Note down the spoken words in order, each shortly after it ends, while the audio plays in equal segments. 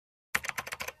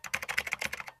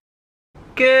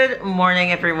Good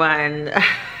morning, everyone.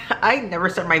 I never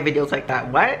start my videos like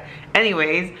that. What?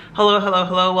 Anyways,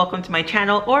 hello, welcome to my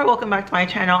channel, or welcome back to my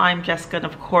channel. I'm Jessica, and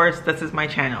of course this is my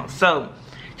channel. So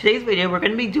today's video, we're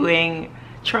going to be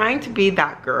trying to be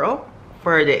that girl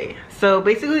for a day. So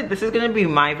basically this is going to be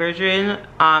my version.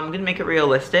 I'm going to make it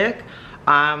realistic.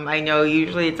 I know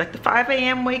usually it's like the 5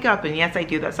 a.m. wake up, and yes, I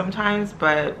do that sometimes,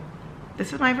 but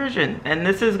this is my version, and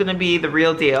this is going to be the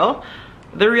real deal.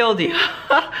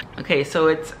 Okay, so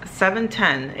it's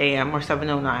 7:10 a.m. or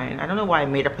 7:09. I don't know why I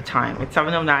made up a time. It's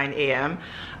 7:09 a.m.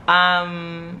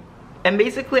 And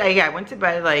basically I went to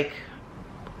bed like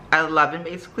at 11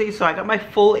 basically, so I got my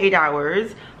full 8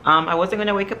 hours. I wasn't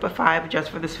gonna wake up at 5 just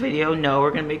for this video. No,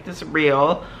 we're gonna make this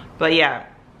real. But yeah,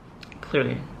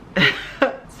 clearly.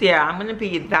 So yeah, I'm gonna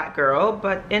be that girl,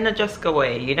 but in a Jessica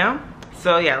way, you know?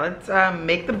 So yeah, let's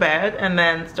make the bed and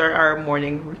then start our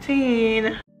morning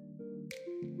routine.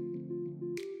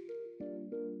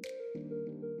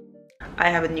 I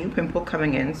have a new pimple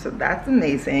coming in, so that's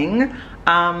amazing.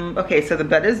 Okay, so the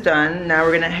bed is done. Now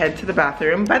we're gonna head to the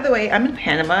bathroom. By the way, I'm in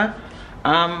Panama.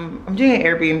 I'm doing an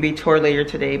Airbnb tour later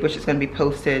today, which is gonna be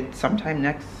posted sometime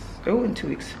in 2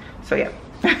 weeks. So yeah.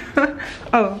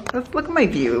 Oh, let's look at my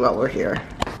view while we're here.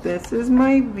 This is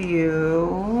my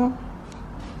view.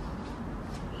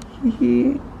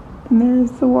 And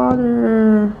there's the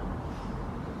water.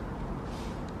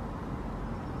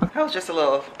 That was just a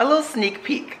little sneak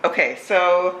peek. Okay,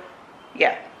 so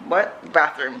yeah, what?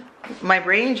 Bathroom. My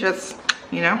brain just,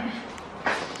 you know.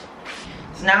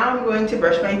 So now I'm going to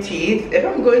brush my teeth. If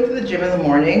I'm going to the gym in the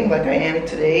morning, like I am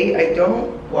today, I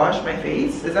don't wash my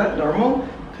face. Is that normal?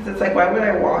 Because it's like, why would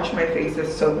I wash my face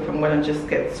with soap if I'm gonna just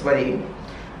get sweaty?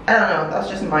 I don't know, that's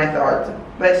just my thoughts.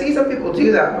 But I see some people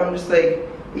do that, but I'm just like,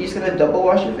 you're just gonna double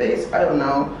wash your face? I don't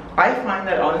know. I find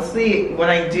that honestly, when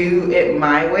I do it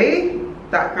my way,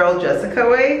 that girl Jessica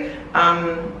way,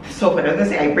 so funny. I was gonna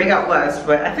say I break out less,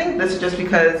 but I think this is just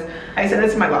because I said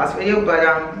this in my last video,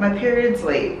 but my period's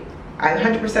late. I'm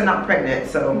 100% not pregnant,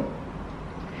 so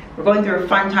we're going through a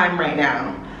fun time right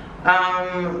now.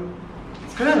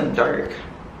 It's kind of dark.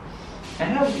 I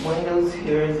have windows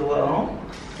here as well.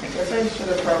 I guess I should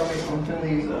have probably opened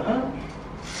these up.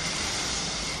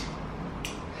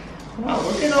 Wow,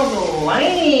 look at all the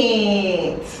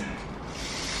lights.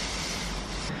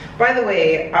 By the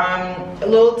way, a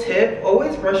little tip,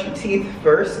 always brush your teeth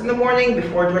first in the morning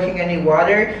before drinking any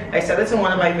water. I said this in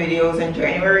one of my videos in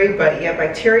January, but yeah,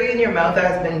 bacteria in your mouth that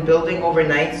has been building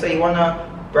overnight, so you want to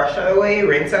brush that away,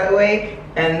 rinse that away,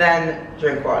 and then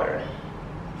drink water.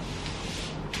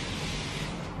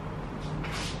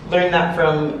 Learned that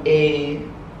from a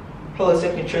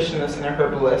holistic nutritionist and a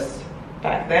herbalist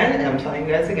back then, and I'm telling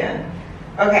you guys again.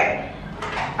 Okay.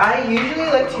 I usually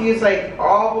like to use like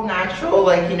all natural,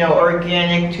 like, you know,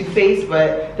 organic toothpaste,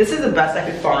 but this is the best I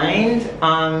could find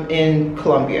in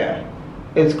Colombia.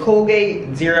 It's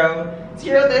Colgate zero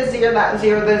this, zero that,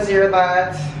 zero this, zero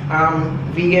that,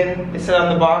 vegan. It said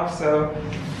on the box, so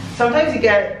sometimes you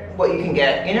get what you can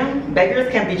get, you know?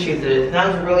 Beggars can't be choosers, and I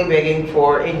was really begging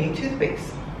for a new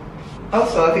toothpaste.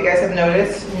 Also, if you guys have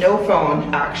noticed, no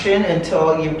phone action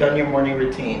until you've done your morning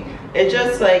routine. It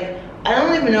just like, I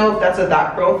don't even know if that's a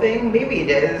that girl thing. Maybe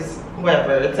it is.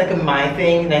 Whatever. It's like a my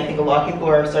thing, and I think a lot of people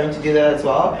are starting to do that as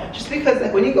well. Just because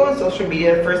like when you go on social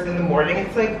media first in the morning,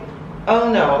 it's like, oh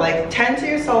no, like tend to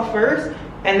yourself first,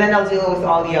 and then I'll deal with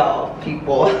all y'all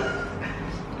people.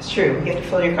 It's true. You have to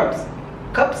fill your cups.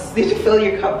 You have to fill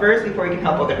your cup first before you can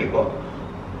help other people.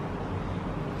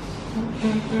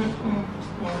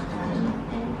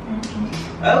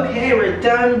 Okay, we're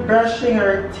done brushing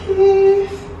our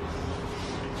teeth.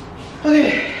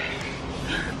 Okay,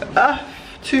 off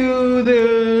to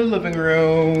the living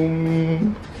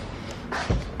room.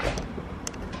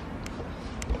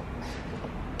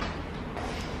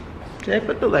 Did I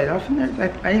put the light off in there?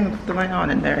 I didn't even put the light on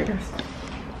in there, I guess.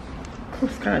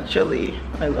 It's kind of chilly.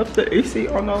 I left the AC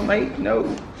on all night.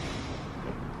 No.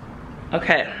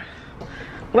 Okay,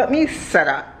 let me set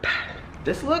up.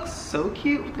 This looks so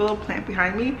cute with the little plant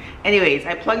behind me. Anyways,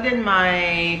 I plugged in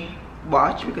my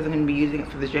watch because I'm going to be using it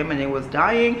for the gym, and it was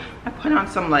dying. I put on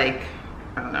some, like,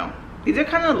 I don't know, these are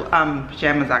kind of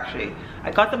pajamas actually. I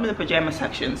got them in the pajama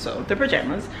section, so they're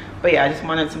pajamas, but yeah, I just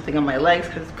wanted something on my legs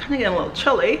because it's kind of getting a little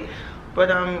chilly. But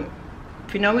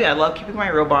if you know me, I love keeping my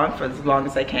robe on for as long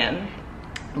as I can.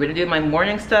 I'm gonna do my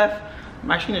morning stuff. I'm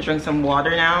actually gonna drink some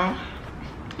water now.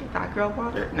 That girl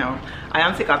water? No, I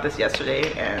honestly got this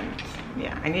yesterday, and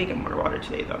yeah, I need to get more water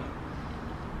today though.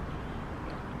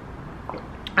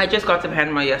 I just got to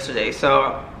Panama yesterday,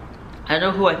 so I don't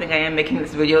know who I think I am making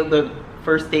this video the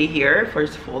first day here,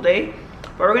 first full day,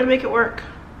 but we're gonna make it work.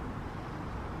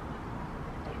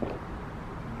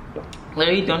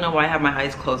 Literally don't know why I have my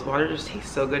eyes closed. Water just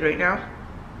tastes so good right now.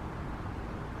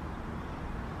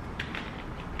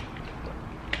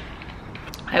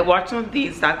 I watched some of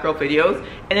these That Girl videos,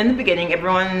 and in the beginning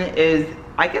everyone is,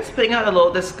 I guess, putting out a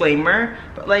little disclaimer,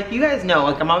 but like you guys know,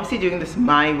 like I'm obviously doing this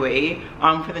my way.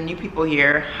 For the new people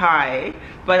here, hi.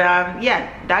 But yeah,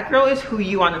 that girl is who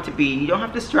you want it to be. You don't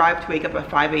have to strive to wake up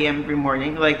at 5 a.m. every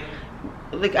morning. Like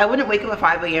I wouldn't wake up at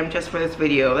 5 a.m. just for this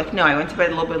video. Like no, I went to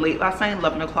bed a little bit late last night,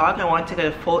 11 o'clock. I wanted to get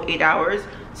a full 8 hours,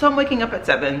 so I'm waking up at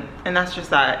 7, and that's just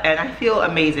that. And I feel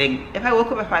amazing. If I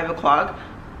woke up at 5 o'clock,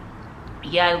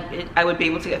 yeah, I would be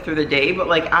able to get through the day, but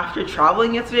like after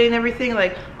traveling yesterday and everything,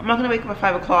 like I'm not gonna wake up at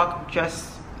 5 o'clock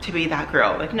just to be that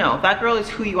girl. Like no, that girl is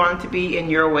who you want it to be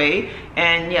in your way.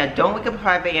 And yeah, don't wake up at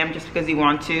 5 a.m. just because you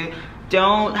want to.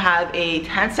 Don't have a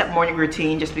 10-step morning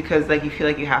routine just because like you feel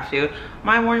like you have to.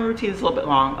 My morning routine is a little bit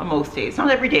long on most days,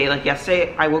 not every day. Like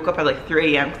yesterday I woke up at like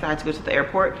 3 a.m. because I had to go to the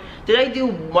airport. Did I do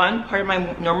one part of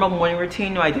my normal morning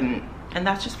routine? No, I didn't, and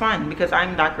that's just fine because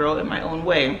I'm that girl in my own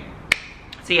way.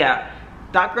 So yeah,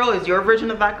 that girl is your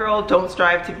version of that girl. Don't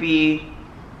strive to be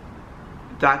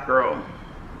that girl.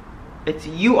 It's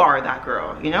you are that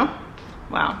girl, you know?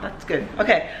 Wow, that's good.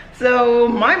 Okay, so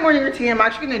my morning routine, I'm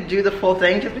actually gonna do the full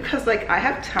thing just because like I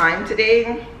have time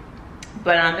today.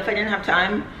 But if I didn't have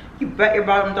time, you bet your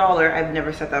bottom dollar, I've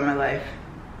never said that in my life.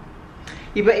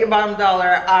 You bet your bottom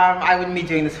dollar, I wouldn't be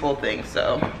doing this full thing.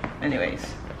 So anyways,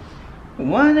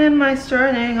 what am I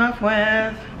starting off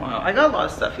with? Wow, I got a lot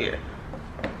of stuff here.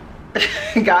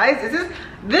 Guys,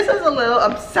 this is a little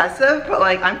obsessive, but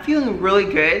like I'm feeling really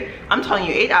good. I'm telling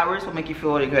you, 8 hours will make you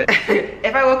feel really good.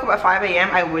 If I woke up at 5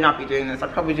 a.m. I would not be doing this.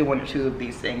 I'd probably do 1 or 2 of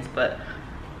these things, but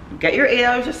get your 8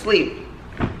 hours of sleep.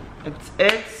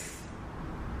 It's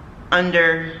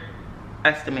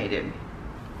underestimated.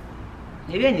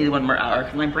 Maybe I need 1 more hour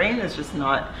because my brain is just it's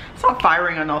not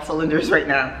firing on all cylinders right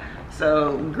now.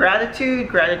 So gratitude,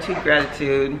 gratitude,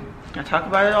 gratitude. I talk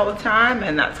about it all the time,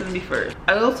 and that's gonna be first.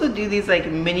 I also do these like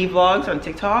mini vlogs on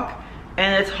TikTok,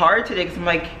 and it's hard today because I'm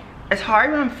like, it's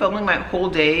hard when I'm filming my whole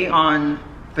day on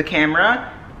the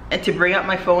camera and to bring up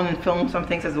my phone and film some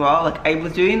things as well. Like I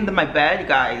was doing my bed,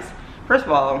 guys. First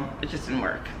of all, it just didn't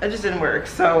work. It just didn't work.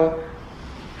 So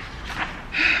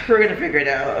we're gonna figure it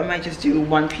out. I might just do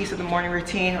 1 piece of the morning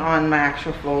routine on my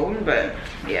actual phone, but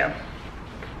yeah.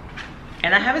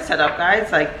 And I have it set up,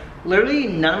 guys, like literally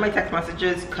none of my text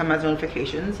messages come as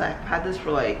notifications. I've had this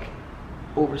for like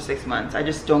over 6 months. I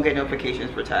just don't get notifications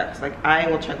for text. Like I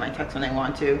will check my text when I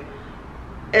want to.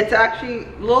 It's actually,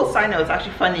 little side note, it's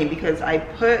actually funny because I'm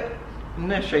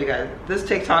gonna show you guys this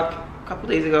TikTok a couple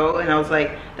days ago, and I was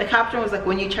like, the caption was like,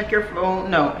 when you check your phone,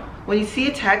 no, when you see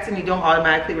a text and you don't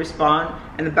automatically respond,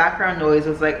 and the background noise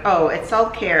was like, oh, it's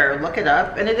self-care, look it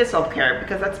up. And it is self-care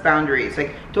because that's boundaries.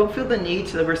 Like don't feel the need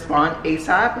to respond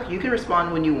ASAP. You can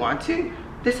respond when you want to.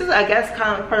 This is, I guess,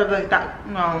 kind of part of like that,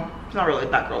 no, it's not really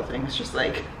that girl thing, it's just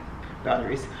like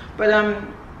boundaries. But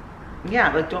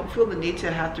yeah, like don't feel the need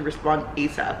to have to respond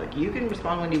ASAP. Like you can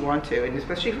respond when you want to, and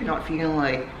especially if you're not feeling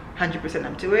like 100%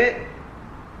 up to it,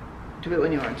 do it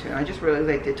when you want to. And I just realized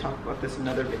I did talk about this in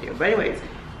another video. But anyways,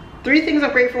 3 things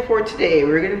I'm grateful for today.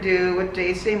 We're gonna do, what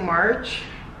day is today? March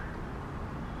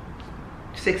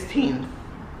 16th,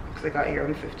 because I got here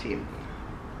on the 15th.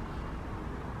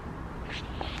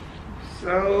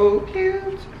 So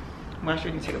cute. I'm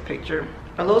actually gonna take a picture.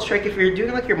 A little trick, if you're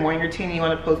doing like your morning routine and you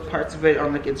want to post parts of it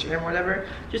on like Instagram or whatever,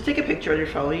 just take a picture on your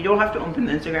phone. You don't have to open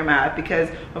the Instagram app because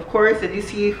of course if you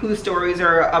see whose stories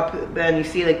are up, then you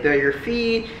see like your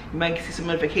feed, you might see some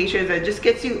notifications, and it just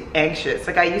gets you anxious.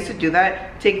 Like I used to do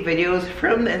that, take videos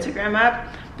from the Instagram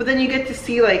app, but then you get to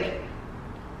see like,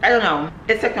 I don't know,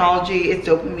 it's technology, it's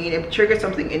dopamine, it triggers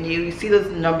something in you. You see those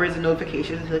numbers and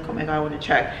notifications, you're like, oh my god, I want to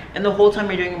check. And the whole time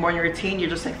you're doing your morning routine, you're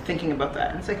just like thinking about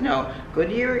that. And it's like, no, go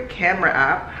to your camera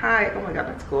app, hi, oh my god,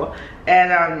 that's cool,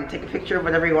 and take a picture of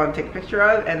whatever you want to take a picture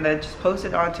of, and then just post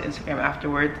it onto Instagram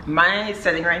afterwards. My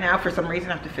setting right now, for some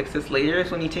reason I have to fix this later, is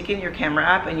when you take in your camera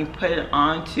app and you put it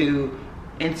onto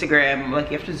Instagram, like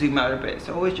you have to zoom out a bit.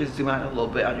 So always just zoom out a little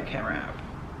bit on your camera app.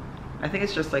 I think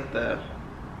it's just like the,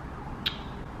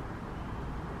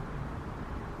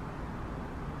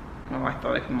 oh, I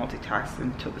thought I could multitask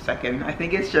and took a second. I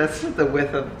think it's just the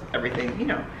width of everything, you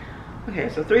know. Okay,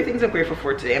 so 3 things I'm grateful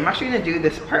for today. I'm actually gonna do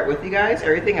this part with you guys.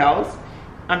 Everything else,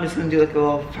 I'm just gonna do like a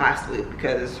little fast loop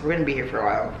because we're gonna be here for a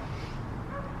while.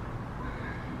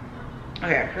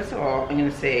 Okay, first of all, I'm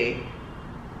gonna say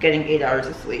getting 8 hours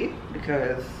of sleep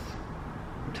because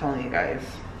I'm telling you guys,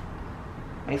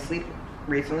 my sleep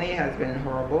recently has been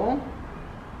horrible.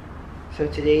 So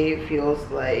today feels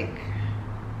like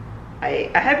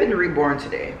I have been reborn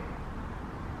today.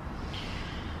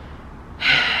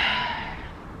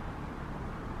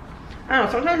 I don't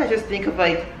know, sometimes I just think of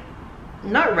like,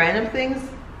 not random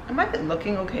things. Am I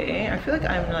looking okay? I feel like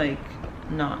I'm like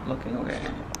not looking okay.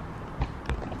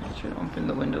 I should open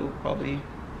the window probably.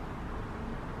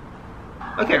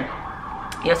 Okay.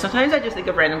 Yeah, sometimes I just think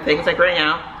of random things. Like right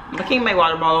now, I'm looking at my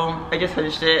water bottle. I just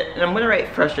finished it, and I'm gonna write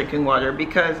fresh drinking water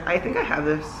because I think I have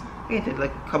this. I think I did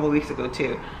like a couple weeks ago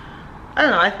too. I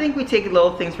don't know, I think we take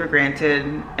little things for granted,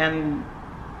 and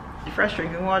fresh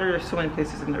drinking water, there's so many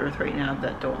places on the earth right now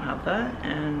that don't have that,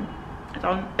 and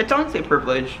it's honestly a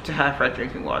privilege to have fresh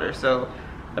drinking water, so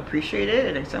appreciate it.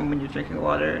 And next time when you're drinking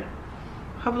water,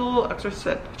 have a little extra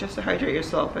sip just to hydrate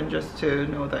yourself and just to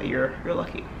know that you're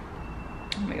lucky.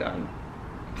 Oh my god.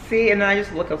 See, and then I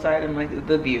just look outside and like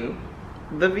the view.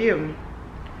 And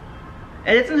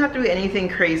it doesn't have to be anything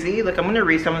crazy. Like I'm gonna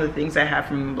read some of the things I have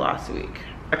from last week.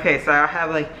 Okay, so I have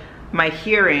like my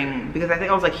hearing, because I think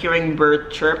I was like hearing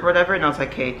bird chirp or whatever, and I was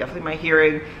like, okay, definitely my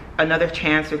hearing, another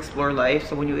chance to explore life.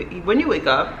 So when you wake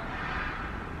up,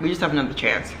 we just have another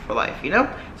chance for life, you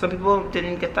know? Some people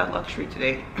didn't get that luxury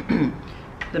today.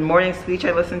 The morning speech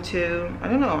I listened to, I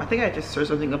don't know, I think I just searched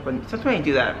something up on, sometimes I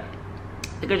do that. I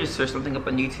think I just searched something up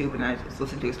on YouTube and I just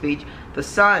listened to a speech. The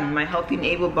sun, my healthy and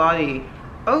able body.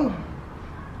 Oh.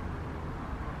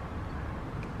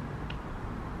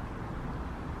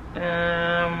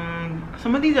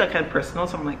 Some of these are kind of personal,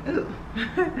 so I'm like, ooh.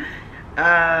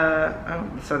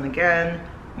 The sun again,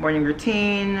 morning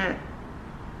routine,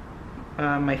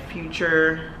 my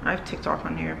future. I have TikTok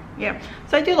on here. Yeah,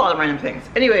 so I do a lot of random things.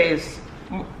 Anyways,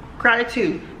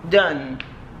 gratitude, done.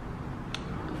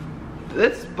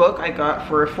 This book I got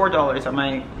for $4 at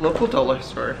my local dollar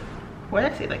store. Why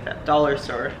did I say it like that? Dollar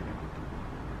store.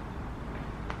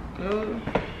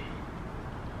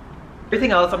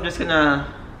 Everything else I'm just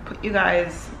gonna put you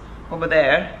guys over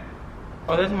there.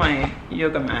 Oh, there's my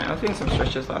yoga mat. I was doing some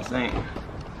stretches last night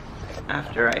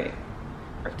after I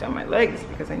worked out my legs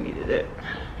because I needed it.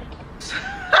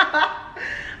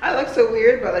 I look so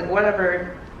weird, but like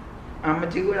whatever. I'm gonna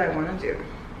do what I want to do.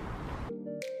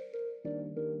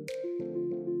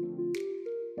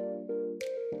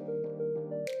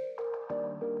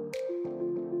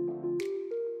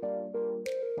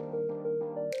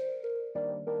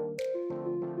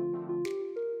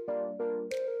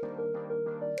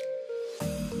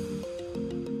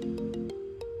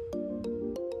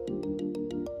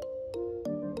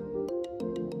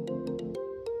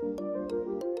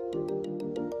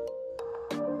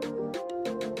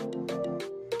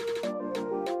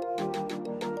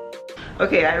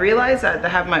 Okay, I realized that I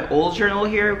have my old journal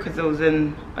here because it was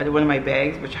in one of my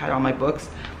bags, which had all my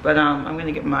books. But I'm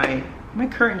gonna get my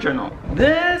current journal.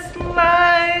 This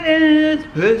light is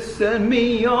pissing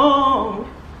me off.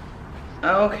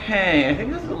 Okay, I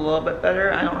think this is a little bit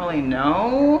better. I don't really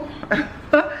know.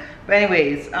 But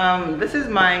anyways, this is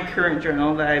my current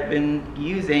journal that I've been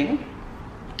using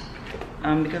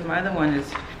because my other one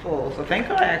is full. So thank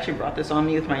God I actually brought this on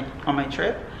me with on my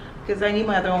trip, because I knew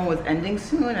my other one was ending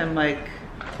soon. I'm like,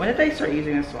 when did I start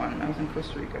using this one? I was in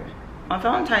Costa Rica. On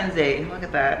Valentine's Day, look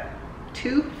at that.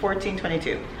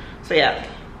 2/14/22. So yeah.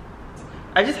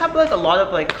 I just have like a lot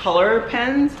of like color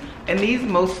pens, and these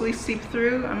mostly seep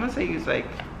through. Unless I use like,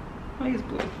 I'll use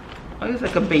blue. I'll use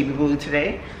like a baby blue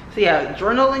today. So yeah,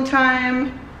 journaling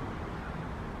time.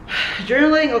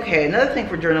 Journaling, okay, another thing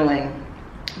for journaling.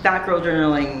 That girl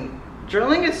journaling.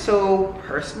 Journaling is so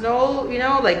personal, you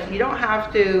know, like you don't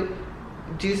have to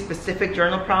do specific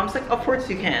journal prompts. Like of course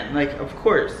you can, like of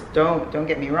course, don't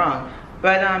get me wrong,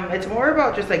 but it's more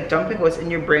about just like dumping what's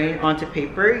in your brain onto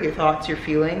paper, your thoughts, your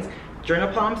feelings. Journal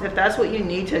prompts, if that's what you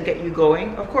need to get you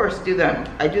going, of course do them.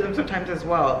 I do them sometimes as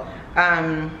well.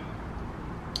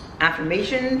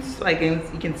 Affirmations, like you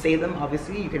can say them,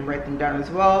 obviously you can write them down as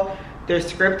well.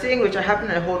 There's scripting, which I have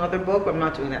in a whole other book, but I'm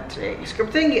not doing that today.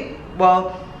 Scripting,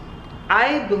 well,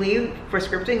 I believe for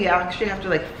scripting you actually have to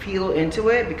like feel into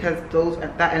it, because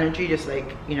that energy just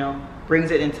like, you know,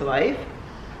 brings it into life.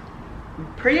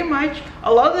 Pretty much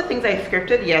a lot of the things I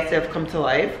scripted, yes, have come to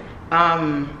life.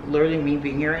 Literally me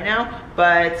being here right now.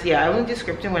 But yeah, I only do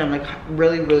scripting when I'm like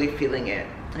really feeling it.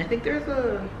 I think there's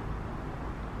a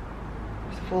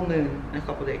full moon in a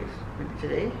couple days. Maybe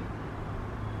today?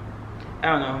 I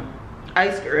don't know.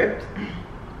 I script.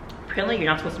 Apparently you're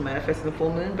not supposed to manifest in the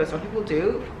full moon, but some people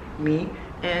do. Me,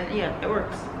 and yeah, it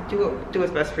works. Do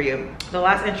what's best for you. The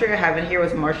last entry I have in here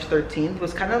was March 13th. It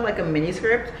was kind of like a mini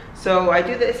script, so I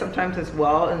do this sometimes as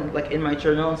well, and like in my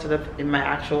journal instead of in my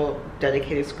actual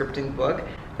dedicated scripting book.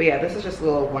 But yeah, this is just a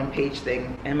little one-page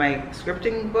thing. And my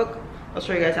scripting book, I'll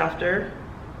show you guys after.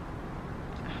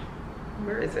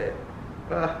 Where is it?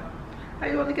 I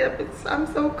don't want to get up. I'm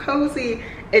so cozy.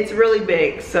 It's really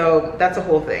big, so that's a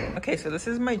whole thing. Okay, so this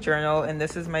is my journal and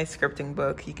this is my scripting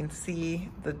book. You can see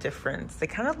the difference. They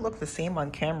kind of look the same on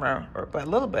camera, but a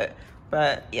little bit.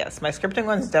 But yes, my scripting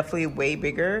one is definitely way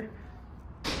bigger.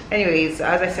 Anyways,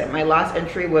 as I said, my last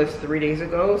entry was 3 days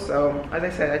ago. So as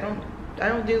I said, I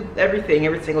don't do everything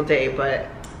every single day, but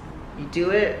you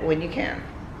do it when you can.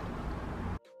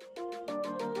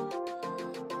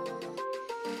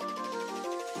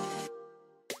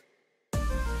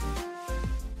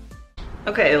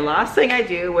 Okay, the last thing I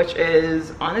do, which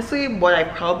is honestly what I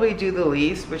probably do the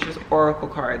least, which is oracle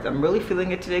cards. I'm really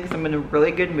feeling it today because I'm in a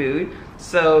really good mood.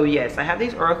 So yes, I have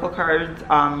these oracle cards. It's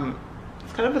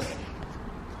kind of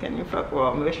a,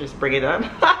 well, maybe I should just bring it up.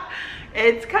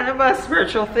 It's kind of a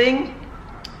spiritual thing.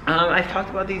 I've talked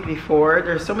about these before.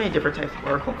 There's so many different types of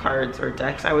oracle cards or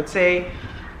decks, I would say.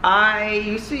 I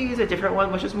used to use a different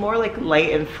one, which is more like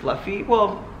light and fluffy.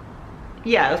 Well,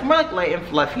 yeah, it's more like light and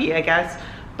fluffy, I guess.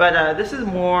 But this is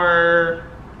more,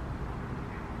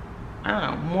 I don't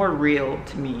know, more real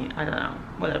to me. I don't know,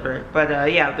 whatever.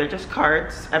 But yeah, they're just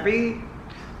cards. I don't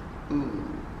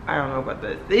know about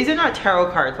this. These are not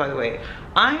tarot cards, by the way.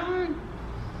 I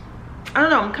don't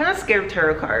know, I'm kind of scared of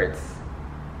tarot cards.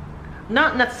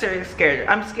 Not necessarily scared.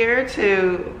 I'm scared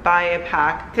to buy a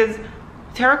pack because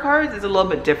tarot cards is a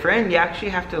little bit different. You actually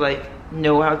have to like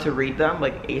know how to read them,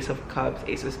 like Ace of Cups,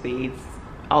 Ace of Spades,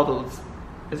 all those.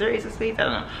 Is there Ace of Spades? I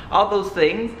don't know. All those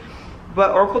things.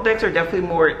 But oracle decks are definitely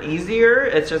more easier.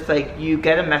 It's just like you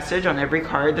get a message on every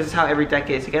card. This is how every deck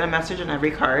is. You get a message on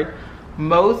every card.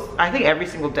 I think every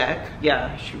single deck,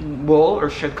 yeah, will or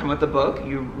should come with a book.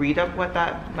 You read up what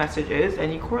that message is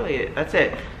and you correlate it. That's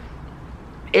it.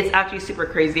 It's actually super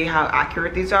crazy how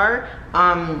accurate these are.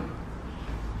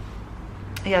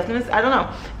 Yeah, I don't know.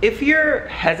 If you're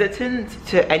hesitant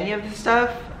to any of this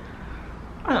stuff,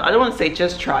 I don't want to say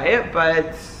just try it,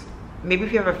 but maybe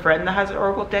if you have a friend that has an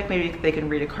oracle deck, maybe they can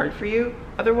read a card for you.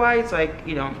 Otherwise, like,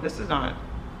 you know, this is not,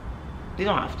 you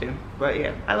don't have to. But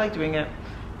yeah, I like doing it.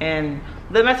 And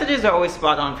the messages are always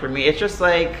spot on for me. It's just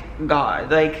like God.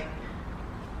 Like,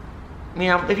 you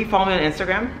know, if you follow me on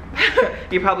Instagram,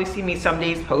 you probably see me some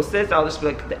days post this. I'll just be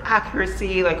like, the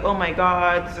accuracy, like, oh my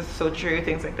God, this is so true,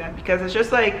 things like that. Because it's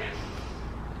just like,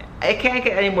 it can't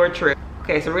get any more true.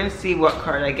 Okay, so we're gonna see what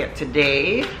card I get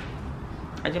today.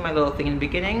 I did my little thing in the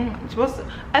beginning. I'm supposed to,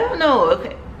 I don't know,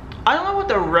 okay. I don't know what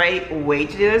the right way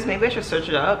to do this. Maybe I should search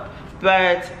it up.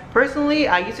 But personally,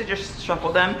 I used to just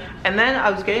shuffle them. And then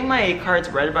I was getting my cards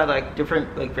read by like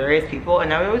different, like various people.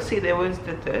 And I would always see they always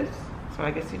did this. So I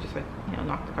guess you just like, you know,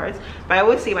 knock the cards. But I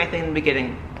always see my thing in the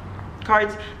beginning.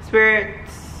 Cards, spirit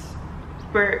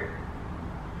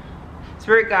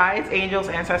guides, angels,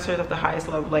 ancestors of the highest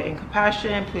love, light, and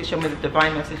compassion. Please show me the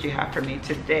divine message you have for me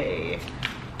today.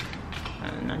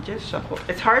 And I just shuffle.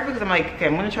 It's hard because I'm like, okay,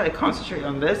 I'm gonna try to concentrate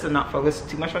on this and not focus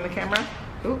too much on the camera.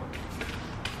 Ooh.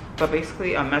 But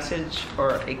basically a message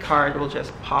or a card will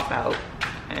just pop out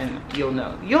and you'll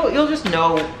know. You'll just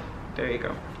know, there you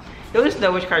go. You'll just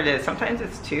know which card it is. Sometimes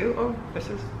it's two. Oh, this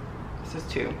is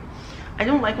two. I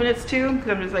don't like when it's two because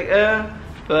I'm just like,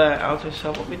 but I'll just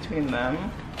shuffle between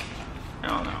them. I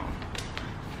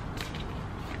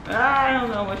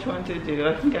don't know which one to do.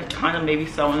 I think I kind of maybe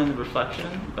saw one in the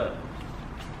reflection, but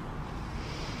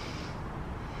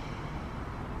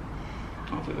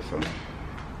I'll do this one.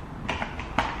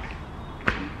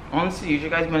 Honestly, usually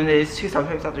guys, when it is two,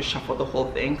 sometimes I'll just shuffle the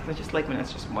whole thing because I just like when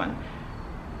it's just one.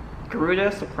 Garuda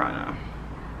Soprana.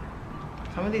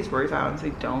 Some of these words I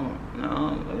honestly don't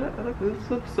know. This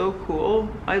looks so cool.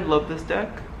 I love this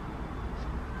deck.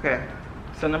 Okay.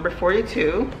 So number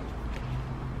 42.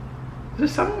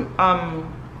 There's some,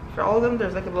 for all of them,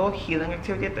 there's like a little healing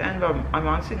activity at the end, but I'm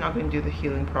honestly not going to do the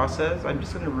healing process. I'm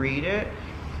just going to read it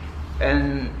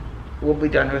and we'll be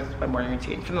done with my morning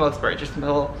routine. For the most part, just a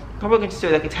little, probably going to just do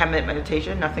like a 10-minute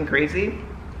meditation, nothing crazy.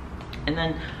 And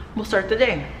then we'll start the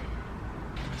day.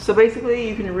 So basically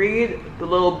you can read the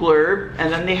little blurb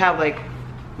and then they have like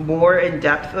more in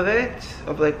depth of it,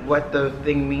 of like what the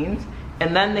thing means.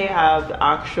 And then they have the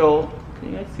actual,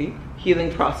 can you guys see?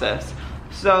 Healing process.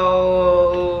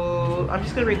 So I'm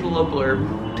just gonna read the little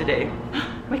blurb today.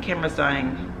 My camera's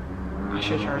dying. I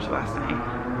should have charged last night.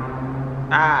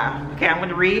 Okay, I'm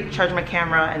gonna charge my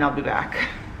camera and I'll be back.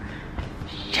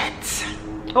 Shit.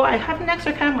 Oh, I have an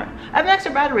extra camera. I have an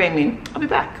extra battery, I mean. I'll be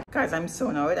back. Guys, I'm so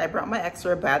annoyed. I brought my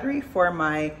extra battery for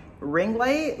my ring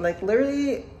light. Like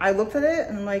literally, I looked at it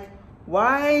and I'm like,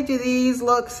 why do these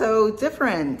look so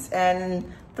different? And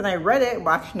then I read it.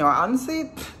 Well, actually, no,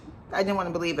 honestly, I didn't want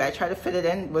to believe it. I tried to fit it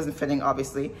in. It wasn't fitting,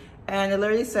 obviously. And it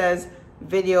literally says,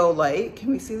 video light.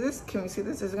 Can we see this? Can we see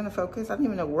this? Is it gonna focus? I don't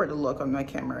even know where to look on my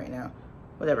camera right now.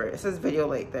 Whatever, it says video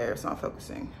light there. It's not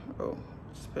focusing. Oh,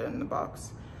 just put it in the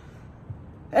box.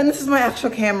 And this is my actual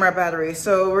camera battery.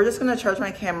 So we're just gonna charge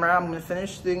my camera. I'm gonna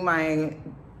finish doing my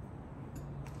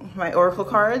oracle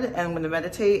card and I'm gonna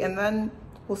meditate and then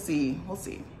we'll see.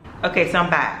 Okay, so I'm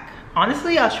back.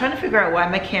 Honestly, I was trying to figure out why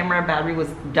my camera battery was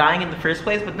dying in the first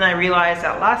place, but then I realized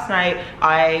that last night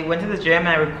I went to the gym and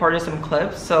I recorded some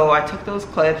clips. So I took those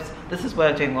clips. This is what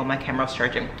I was doing while my camera was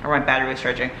charging, or my battery was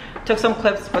charging. Took some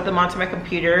clips, put them onto my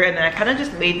computer, and then I kind of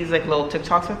just made these like little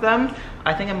TikToks with them.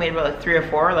 I think I made about like 3 or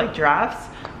 4 like drafts.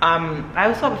 I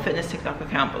also have a fitness TikTok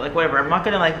account, but like whatever. I'm not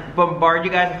gonna like bombard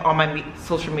you guys with all my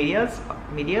social medias,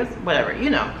 whatever, you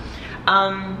know.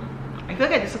 I feel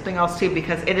like I did something else too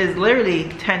because it is literally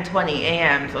 10:20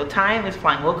 a.m. So time is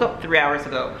flying. Woke up 3 hours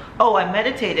ago. Oh, I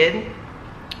meditated.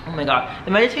 Oh my God.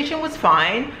 The meditation was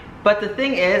fine. But the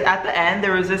thing is, at the end,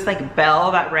 there was this like bell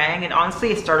that rang and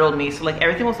honestly, it startled me. So like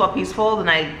everything was all peaceful. Then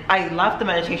I left the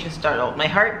meditation startled. My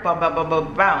heart,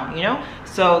 bound, you know?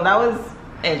 So that was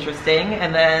interesting.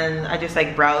 And then I just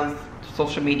like browsed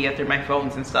social media through my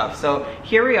phones and stuff. So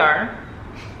here we are.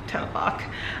 10 o'clock.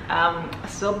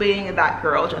 Still being that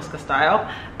girl, Jessica style.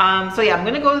 So yeah, I'm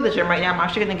gonna go to the gym right now. I'm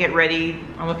actually gonna get ready.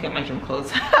 I'm looking at my gym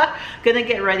clothes. Gonna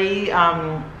get ready.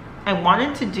 I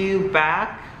wanted to do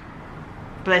back,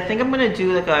 but I think I'm gonna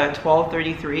do like a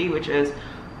 12:33, which is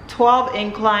 12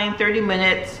 incline, 30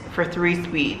 minutes for 3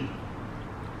 speed.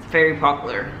 It's very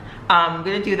popular. I'm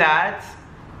gonna do that.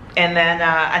 And then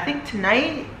I think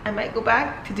tonight I might go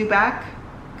back to do back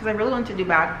because I really want to do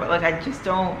back, but like I just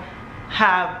don't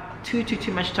have too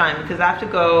much time because I have to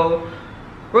go.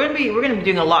 We're gonna be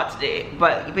doing a lot today,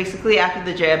 but basically after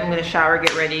the gym I'm gonna shower,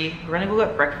 get ready, we're gonna go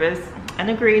get breakfast and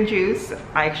a green juice.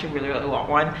 I actually really want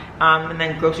one. And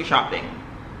then grocery shopping,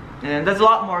 and then there's a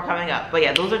lot more coming up, but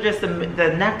yeah, those are just the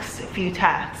next few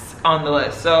tasks on the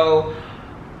list. So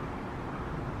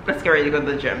let's get ready to go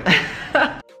to the gym.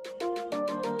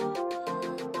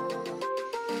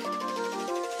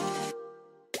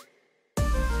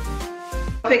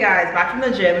 Okay guys, back from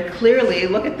the gym. Clearly,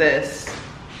 look at this.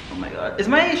 Oh my God. Is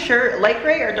my shirt light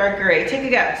gray or dark gray? Take a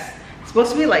guess. It's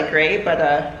supposed to be light gray,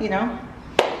 but you know,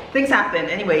 things happen.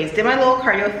 Anyways, did my little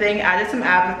cardio thing, added some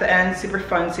abs at the end. Super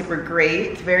fun, super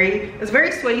great. It's a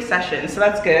very sweaty session, so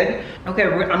that's good. Okay,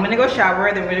 I'm gonna go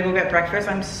shower, then we're gonna go get breakfast.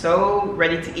 I'm so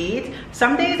ready to eat.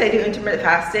 Some days I do intermittent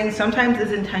fasting. Sometimes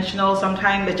it's intentional,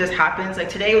 sometimes it just happens. Like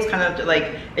today was kind of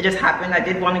like, it just happened. I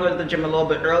did want to go to the gym a little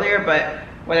bit earlier, but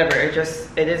whatever, it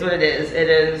is what it is. It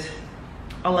is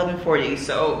 11:40,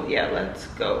 so yeah, let's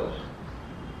go.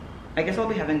 I guess I'll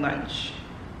be having lunch.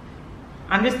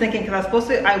 I'm just thinking, because I was supposed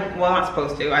to, well, not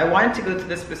supposed to, I wanted to go to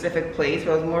this specific place,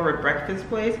 but it was more of a breakfast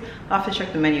place. I'll have to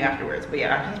check the menu afterwards, but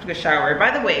yeah, I have to go shower. By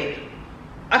the way,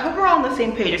 I hope we're all on the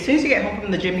same page. As soon as you get home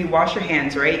from the gym, you wash your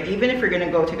hands, right? Even if you're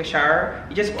gonna go take a shower,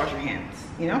 you just wash your hands,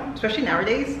 you know? Especially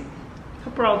nowadays. I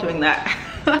hope we're all doing that.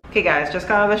 Okay guys, just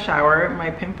got out of the shower.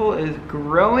 My pimple is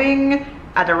growing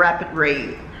at a rapid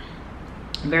rate.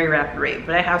 Very rapid rate,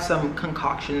 but I have some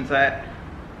concoctions that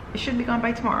it should be gone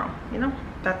by tomorrow, you know?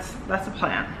 That's the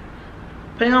plan.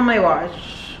 Putting on my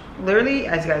watch. Literally,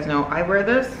 as you guys know, I wear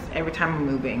this every time I'm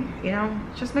moving, you know?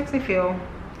 It just makes me feel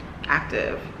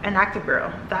active. An active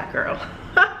girl, that girl.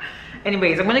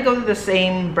 Anyways, I'm gonna go to the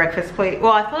same breakfast place.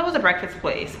 Well, I thought it was a breakfast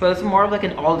place, but it's more of like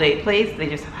an all-day place. They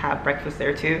just have breakfast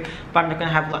there too. But I'm not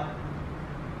gonna have lunch.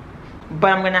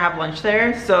 But I'm gonna have lunch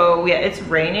there. So yeah, it's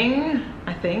raining,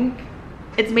 I think.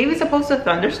 It's maybe supposed to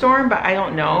thunderstorm, but I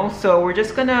don't know. So we're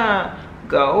just gonna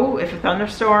go. If it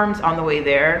thunderstorms on the way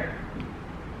there,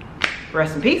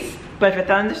 rest in peace. But if it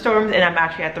thunderstorms and I'm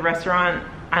actually at the restaurant,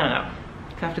 I don't know.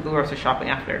 I have to go grocery shopping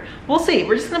after. We'll see.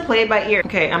 We're just gonna play it by ear.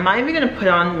 Okay, I'm not even gonna put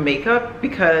on makeup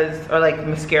because, or like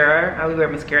mascara. I would wear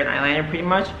mascara and eyeliner pretty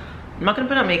much. I'm not gonna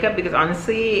put on makeup because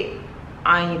honestly,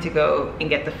 I need to go and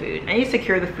get the food. I need to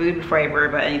secure the food before I worry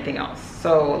about anything else.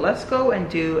 So let's go and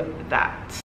do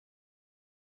that.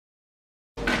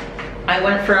 I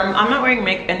went from, I'm not wearing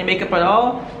any makeup at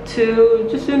all to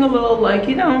just doing a little, like,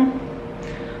 you know,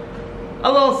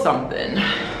 a little something.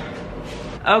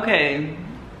 Okay.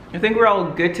 I think we're all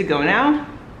good to go now.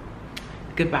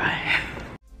 Goodbye.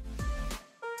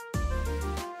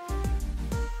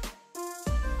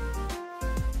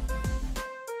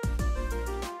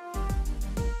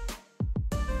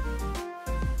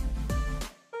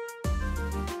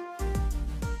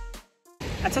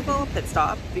 I took a little pit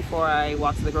stop before I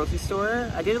walked to the grocery store.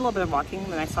 I did a little bit of walking,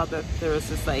 then I saw that there was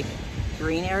this like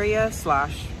green area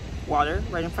 / water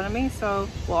right in front of me. So,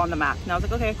 well, on the map. And I was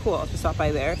like, okay, cool, I'll just stop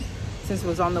by there. Since it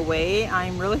was on the way,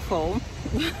 I'm really full.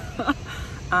 But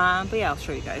yeah, I'll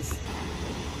show you guys.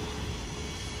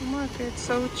 Look, it's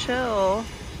so chill.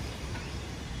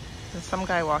 There's some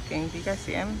guy walking. Do you guys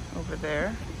see him over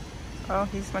there? Oh,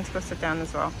 he's meant to go sit down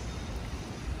as well.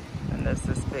 And there's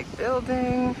this big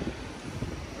building.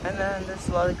 And then there's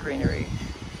a lot of greenery.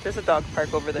 There's a dog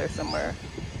park over there somewhere.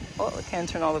 Oh, I can't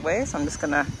turn all the way, so I'm just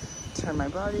gonna turn my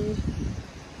body.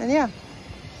 And yeah.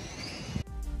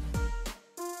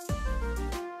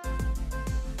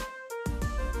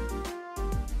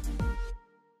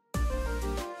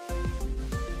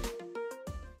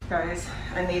 Guys,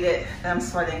 I made it and I'm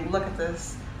sweating. Look at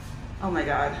this. Oh my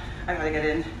god, I gotta get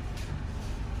in.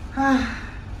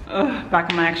 Back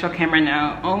on my actual camera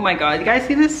now. Oh my god, you guys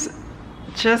see this?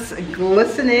 Just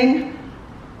glistening.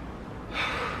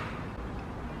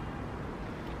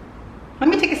 Let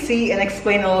me take a seat and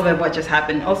explain a little bit what just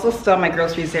happened. Also, still my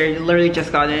groceries there. You literally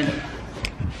just got in.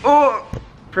 Oh,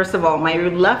 first of all, my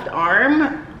left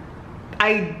arm,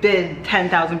 I did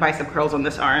 10,000 bicep curls on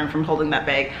this arm from holding that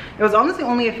bag. It was honestly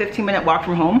only a 15-minute walk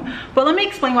from home, but let me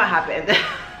explain what happened.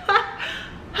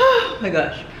 Oh my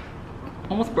gosh,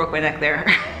 almost broke my neck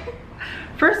there.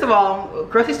 First of all,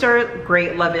 grocery store,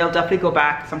 great, love it. I'll definitely go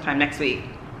back sometime next week.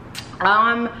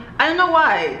 I don't know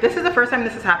why. This is the first time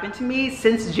this has happened to me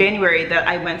since January that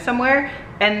I went somewhere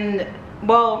and,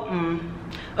 well,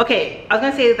 okay, I was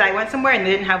gonna say that I went somewhere and they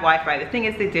didn't have Wi-Fi. The thing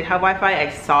is, they did have Wi-Fi. I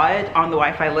saw it on the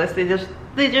Wi-Fi list. They just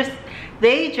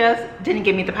didn't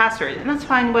give me the password, and that's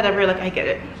fine, whatever, like I get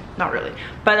it. Not really.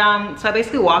 But so I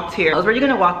basically walked here. I was already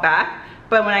gonna walk back,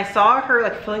 but when I saw her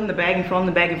like filling the bag and filling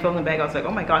the bag and filling the bag, I was like,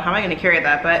 oh my god, how am I gonna carry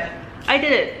that? But I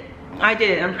did it. I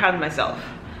did it. I'm proud of myself.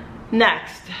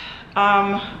 Next,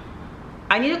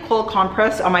 I need a cold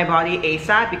compress on my body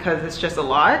ASAP because it's just a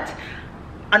lot.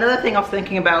 Another thing I was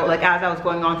thinking about, like as I was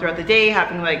going on throughout the day,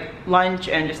 having like lunch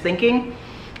and just thinking,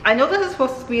 I know this is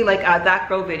supposed to be like a that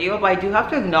girl video, but I do have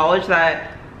to acknowledge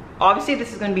that obviously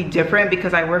this is going to be different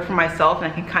because I work for myself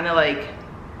and I can kind of like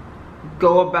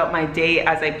go about my day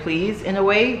as I please in a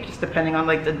way, just depending on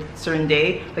like the certain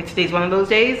day. Like today's one of those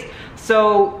days.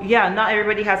 So yeah, not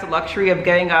everybody has the luxury of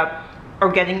getting up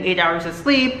or getting 8 hours of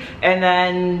sleep and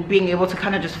then being able to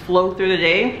kind of just flow through the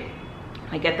day.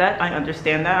 I get that, I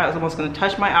understand that. I was almost gonna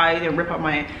touch my eye and rip out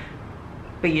my,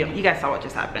 but you know, you guys saw what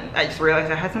just happened. I just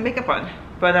realized I had some makeup on.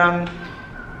 But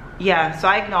yeah, so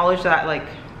I acknowledge that like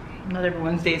not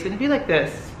everyone's day is gonna be like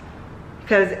this.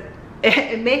 Because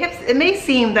it may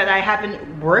seem that I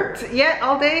haven't worked yet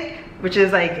all day, which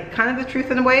is like kind of the truth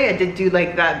in a way. I did do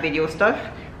like that video stuff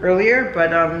earlier,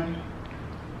 but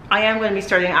I am gonna be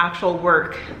starting actual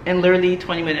work in literally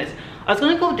 20 minutes. I was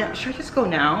gonna go down, should I just go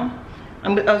now? I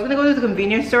was gonna go to the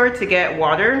convenience store to get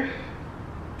water.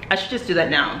 I should just do that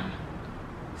now.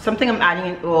 Something I'm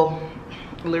adding in, well,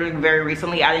 literally very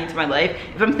recently adding to my life.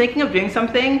 If I'm thinking of doing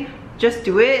something, just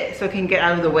do it so it can get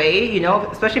out of the way, you know,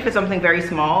 especially if it's something very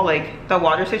small. Like the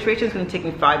water situation is gonna take me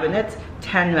 5 minutes,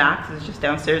 10 max. It's just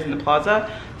downstairs in the plaza.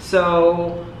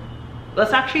 So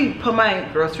let's actually put my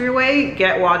grocery away,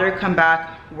 get water, come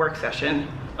back, work session.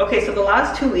 Okay, so the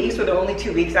last 2 weeks were the only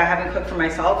 2 weeks I haven't cooked for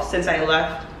myself since I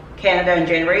left Canada in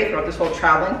January throughout this whole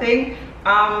traveling thing.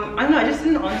 I don't know, I just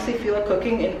didn't honestly feel like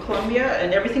cooking in Colombia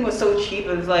and everything was so cheap.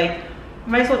 It was like,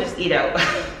 might as well just eat out.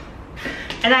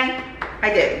 And I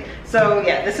did. So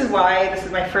yeah, this is why this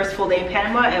is my first full day in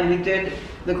Panama and we did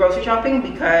the grocery shopping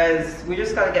because we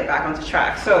just gotta get back onto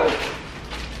track. So,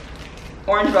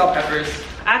 orange bell peppers.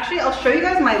 Actually, I'll show you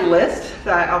guys my list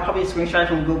that I'll probably screenshot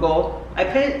from Google. I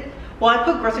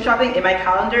put grocery shopping in my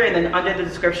calendar and then under the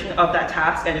description of that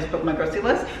task, I just put my grocery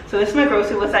list. So this is my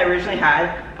grocery list I originally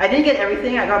had. I didn't get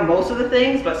everything, I got most of the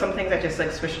things, but some things I just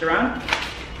like switched around.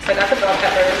 So I got the bell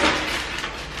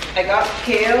peppers, I got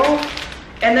kale,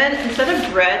 and then instead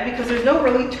of bread, because there's no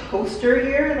really toaster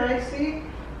here that I see,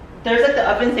 there's like the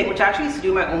oven thing, which I actually used to do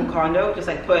in my own condo, just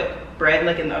like put bread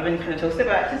like in the oven, kind of toast it,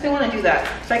 but I just didn't want to do that.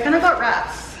 So I kind of got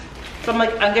wraps. So I'm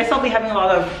like, I guess I'll be having a lot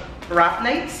of wrap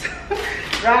nights.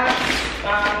 Wraps.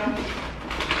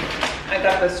 I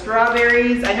got the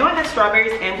strawberries. I know I had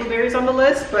strawberries and blueberries on the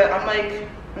list, but I'm like,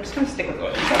 I'm just gonna stick with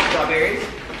what I got. Strawberries.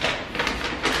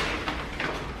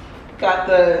 Got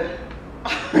the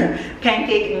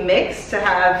pancake mix to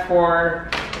have for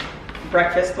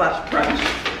breakfast / brunch.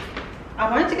 I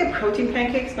wanted to get protein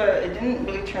pancakes, but it didn't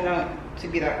really turn out to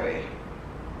be that way.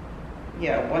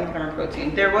 Yeah, 1 gram of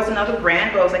protein. There was another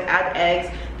brand, but I was like, add eggs.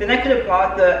 Then I could have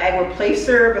bought the egg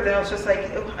replacer, but then I was just like,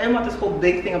 I didn't want this whole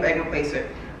big thing of egg replacer.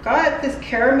 Got this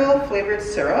caramel flavored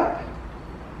syrup.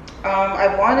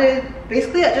 I wanted,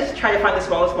 basically I just tried to find the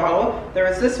smallest bottle. There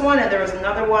was this one and there was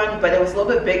another one, but it was a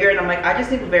little bit bigger and I'm like, I just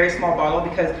need a very small bottle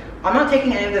because I'm not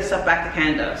taking any of this stuff back to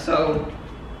Canada. So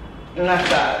And that's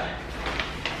that.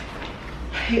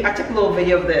 I took a little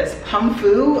video of this.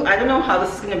 Pumfu. I don't know how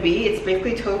this is gonna be. It's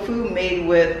basically tofu made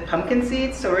with pumpkin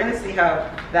seeds. So we're gonna see how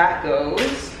that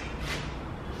goes.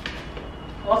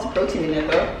 Lots of protein in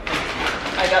it though.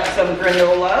 I got some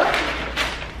granola.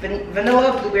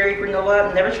 Vanilla, blueberry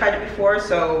granola. Never tried it before,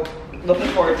 so looking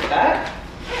forward to that.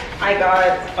 I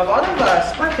got a lot of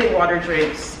sparkling water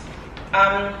drinks.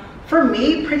 For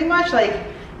me, pretty much like,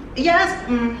 yes,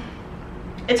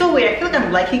 it's so weird. I feel like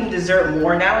I'm liking dessert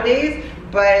more nowadays,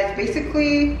 but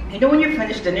basically, you know when you're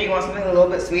finished dinner, you want something a little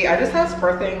bit sweet. I just have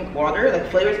sparkling water, like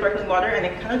flavored sparkling water, and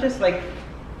it kind of just like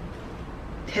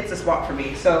hits the spot for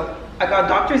me. So I got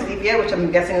Dr. Zevia, which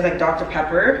I'm guessing is like Dr.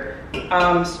 Pepper,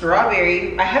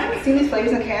 strawberry. I haven't seen these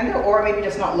flavors in Canada, or maybe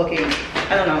just not looking.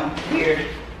 I don't know, weird.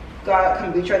 Got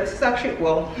kombucha. This is actually,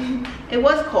 well, it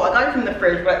was cold. I got it from the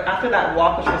fridge, but after that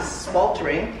walk, which was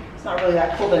sweltering, it's not really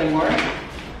that cold anymore.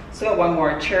 So got one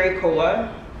more, cherry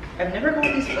cola. I've never got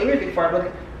these flavors before,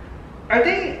 but are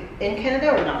they in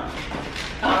Canada or not?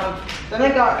 Then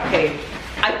I got, okay,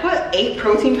 I put 8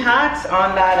 protein packs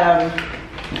on that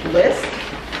list,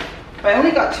 but I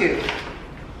only got 2.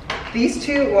 These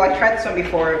 2, well, I tried this one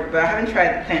before, but I haven't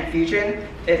tried Plant Fusion.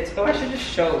 It's, oh, I should just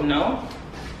show, no?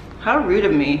 How rude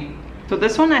of me. So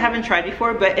this one I haven't tried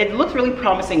before, but it looks really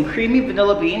promising. Creamy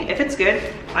vanilla bean. If it's good,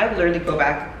 I would literally go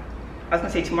back. I was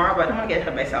gonna say tomorrow, but I don't wanna get ahead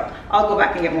of myself. I'll go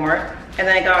back and get more. And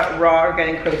then I got raw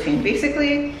organic protein.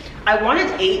 Basically, I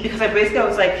wanted 8 because I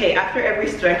was like, hey, after every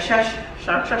strength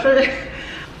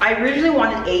I originally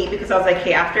wanted 8 because I was like,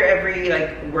 hey, after every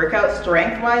like workout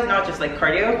strength-wise, not just like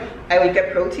cardio, I would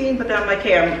get protein. But then I'm like,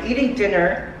 hey, I'm eating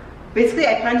dinner. Basically,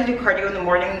 I plan to do cardio in the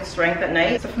morning, strength at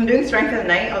night. So if I'm doing strength at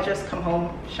night, I'll just come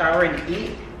home, shower, and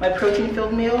eat my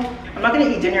protein-filled meal. I'm not gonna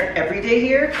eat dinner every day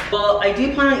here. Well, I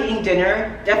do plan on eating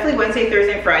dinner, definitely Wednesday,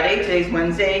 Thursday, and Friday. Today's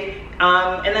Wednesday.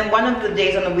 And then one of the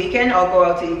days on the weekend, I'll go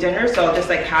out to eat dinner. So I'll just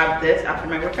like have this after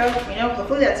my workout. You know,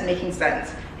 hopefully that's making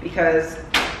sense because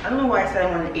I don't know why I said I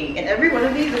wanted 8. And every one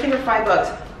of these, I think, are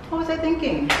 $5. What was I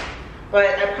thinking?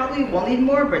 But I probably will need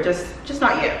more, but just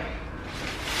not yet.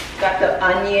 Got the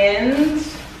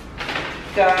onions,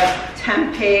 got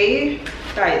tempeh.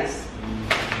 Guys,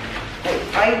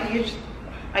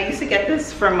 I used to get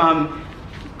this from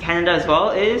Canada as well.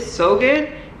 It is so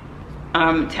good.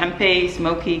 Tempeh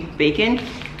smoky bacon.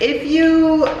 If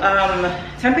you,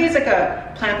 tempeh is like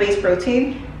a plant-based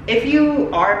protein. If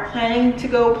you are planning to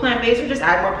go plant-based or just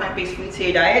add more plant-based foods to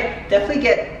your diet, definitely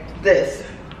get this.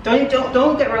 Don't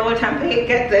get regular tempeh,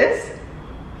 get this.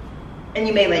 And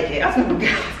you may like it. I was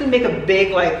gonna make a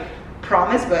big like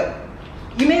promise, but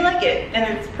you may like it.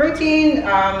 And it's protein.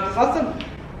 There's lots of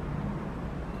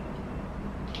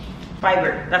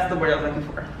fiber. That's the word I was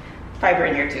looking for. Fiber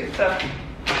in here too. So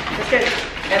that's good.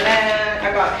 And then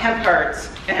I got hemp hearts.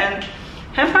 And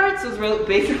hemp hearts was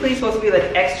basically supposed to be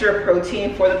like extra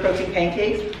protein for the protein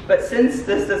pancakes. But since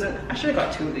this doesn't, I should have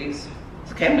got 2 of these.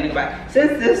 It's okay, I'm gonna go back.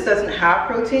 Since this doesn't have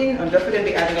protein, I'm definitely gonna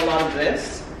be adding a lot of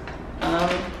this.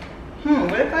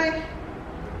 What if I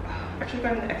actually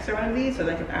got an extra one of these so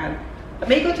that I can add? I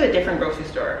may go to a different grocery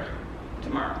store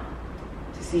tomorrow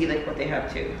to see like what they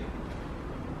have too.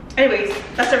 Anyways,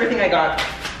 that's everything I got.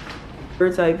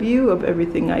 Bird's eye view of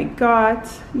everything I got.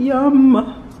 Yum.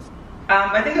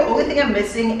 I think the only thing I'm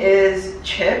missing is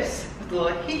chips with a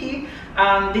little hee.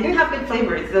 They didn't have good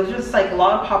flavors. There was just like a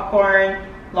lot of popcorn,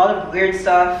 a lot of weird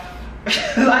stuff.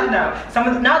 I don't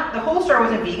know. Not the whole store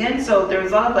wasn't vegan, so there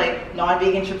was a lot of like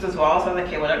non-vegan chips as well. So I was like,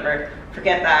 okay, whatever,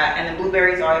 forget that. And then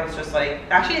blueberries, I was just like,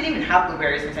 actually, I didn't even have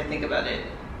blueberries since I think about it.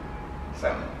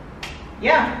 So,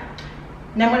 yeah.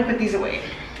 Now I'm gonna put these away.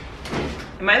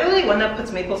 Am I the only one that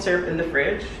puts maple syrup in the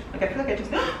fridge? Like I feel like I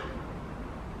just.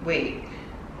 Wait.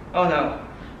 Oh no.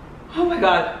 Oh my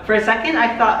god. For a second,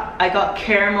 I thought I got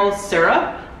caramel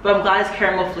syrup, but I'm glad it's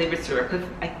caramel flavored syrup because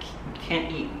I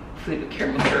can't eat food with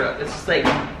caramel syrup. It's just like,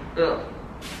 ugh.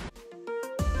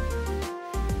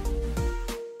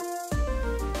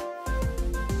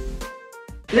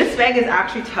 This bag is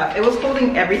actually tough. It was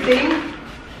holding everything.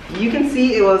 You can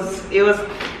see it was,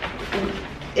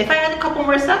 if I had a couple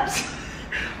more steps,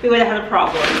 we would have had a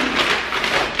problem.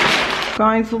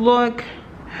 Guys, look,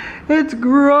 it's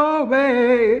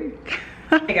growing.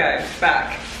 Hey guys,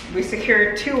 back. We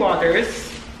secured 2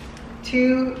 waters,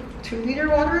 2-liter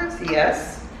waters,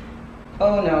 yes.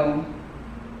 Oh no.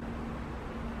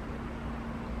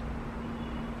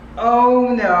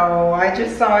 Oh no, I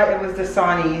just saw it was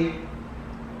Dasani.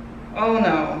 Oh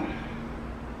no.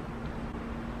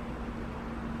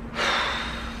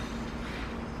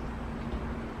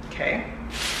 Okay.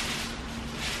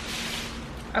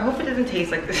 I hope it doesn't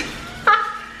taste like this.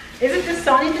 Is it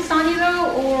Dasani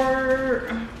though,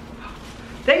 or?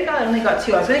 Thank God I only got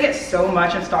 2. I was gonna get so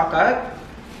much and stock up.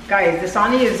 Guys,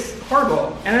 Dasani is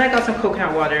horrible. And then I got some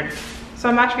coconut water. So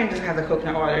I'm actually gonna just have the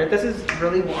coconut water. This is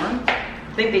really warm.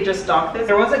 I think they just stocked this.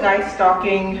 There was a guy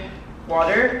stocking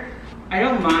water. I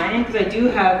don't mind because I do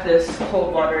have this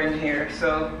cold water in here.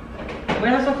 So I'm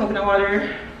gonna have some coconut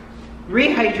water,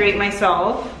 rehydrate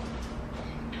myself.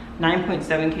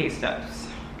 9.7K steps.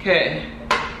 Okay.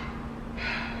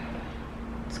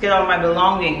 Let's get all my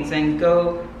belongings and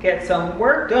go get some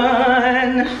work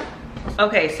done.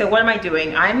 Okay, so what am I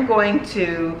doing? I'm going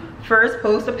to first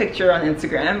post a picture on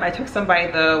Instagram. I took some by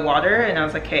the water and I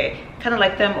was like, hey, kind of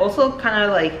like them. Also kind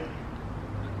of like,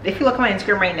 if you look at my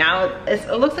Instagram right now, it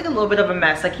looks like a little bit of a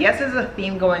mess. Like, yes, there's a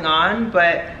theme going on,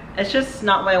 but it's just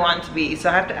not what I want it to be.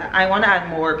 So I want to add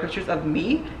more pictures of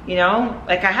me, you know?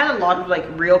 Like, I had a lot of like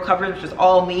reel covers, which is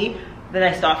all me. Then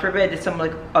I stopped for a bit, did some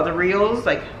like other reels,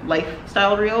 like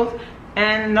lifestyle reels,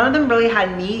 and none of them really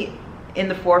had me in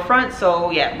the forefront. So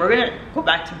yeah, we're gonna go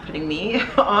back to putting me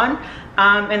on.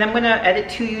 And I'm gonna edit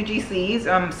 2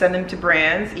 UGCs, send them to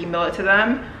brands, email it to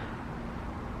them.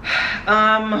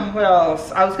 What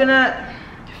else? I was gonna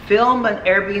film an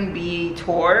Airbnb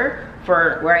tour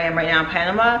for where I am right now in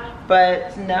Panama,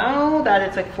 but now that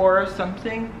it's like 4 or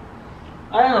something,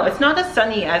 I don't know, it's not as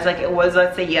sunny as like it was,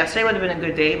 let's say yesterday would have been a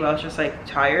good day, but I was just like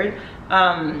tired.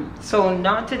 So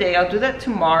not today, I'll do that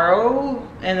tomorrow.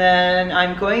 And then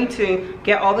I'm going to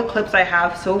get all the clips I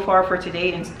have so far for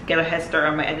today and get a head start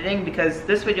on my editing, because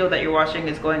this video that you're watching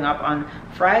is going up on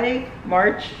Friday,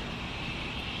 March,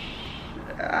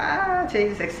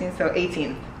 today's the 16th, so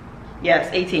 18th. Yes,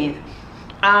 18th.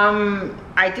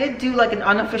 I did do like an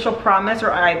unofficial promise,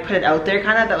 or I put it out there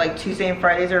kind of, that like Tuesday and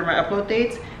Fridays are my upload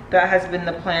dates. That has been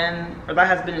the plan, or that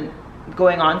has been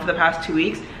going on for the past 2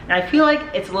 weeks. And I feel like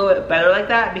it's a little bit better like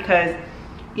that, because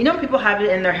you know, people have it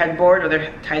in their headboard or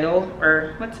their title,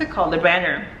 or what's it called, their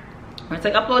banner. It's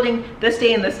like uploading this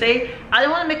day and this day. I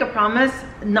don't want to make a promise.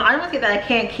 No, I don't want to say that I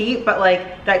can't keep, but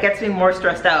like that gets me more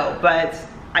stressed out. But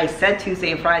I said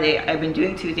Tuesday and Friday. I've been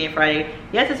doing Tuesday and Friday.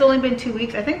 Yes, it's only been 2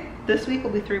 weeks. I think this week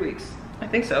will be 3 weeks. I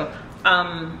think so.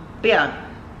 But yeah,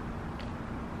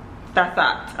 that's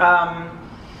that.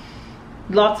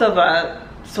 Lots of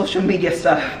social media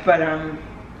stuff, but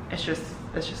it's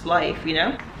just life, you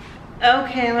know.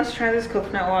 Okay, let's try this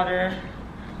coconut water.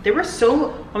 There were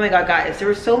oh my god, guys, there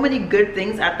were so many good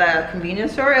things at the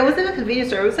convenience store. It wasn't a convenience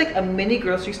store, it was like a mini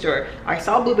grocery store. I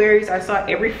saw blueberries, I saw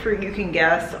every fruit you can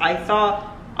guess, I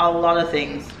saw a lot of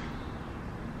things.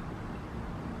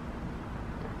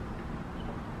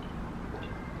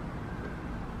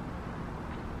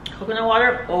 Coconut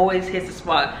water always hits the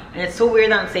spot, and it's so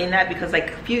weird that I'm saying that, because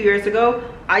like a few years ago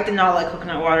I did not like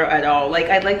coconut water at all. Like,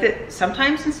 I liked it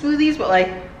sometimes in smoothies, but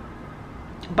like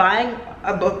buying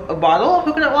a bottle of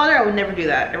coconut water, I would never do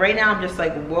that. And right now I'm just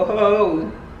like,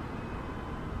 whoa,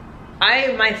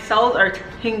 my cells are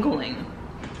tingling.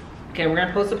 Okay, we're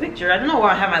gonna post a picture. I don't know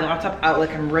why I have my laptop out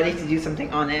like I'm ready to do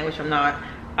something on it, which I'm not.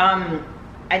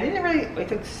 I didn't really, I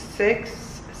took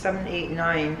 6, 7, 8,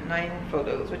 9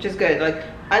 photos, which is good. Like,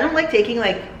 I don't like taking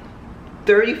like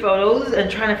 30 photos and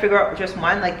trying to figure out just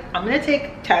one. Like, I'm gonna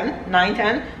take 9,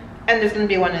 10, and there's gonna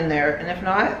be one in there. And if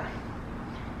not,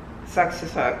 sucks to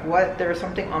suck. What? There was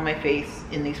something on my face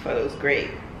in these photos. Great.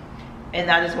 And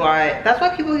that's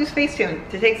why people use Facetune,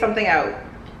 to take something out.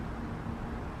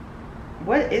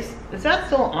 What is that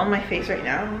still on my face right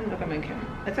now? Let me look at my camera.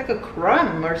 It's like a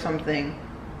crumb or something.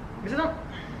 Is it on?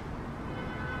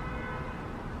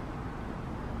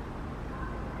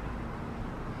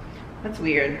 That's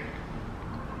weird.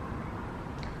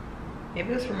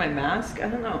 Maybe it was for my mask? I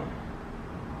don't know.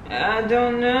 I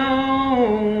don't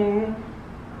know.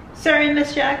 Sorry,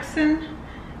 Miss Jackson.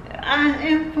 I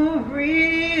am for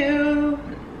real.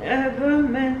 Never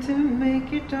meant to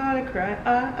make your daughter cry.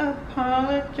 I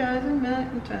apologize a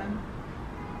million times.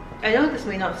 I know this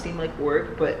may not seem like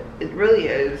work, but it really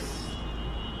is.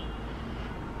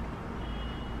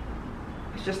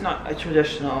 It's just not a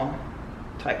traditional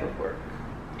type of work.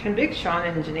 Can Big Sean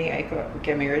and Janae Aiko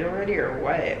get married already, or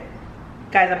what?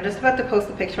 Guys, I'm just about to post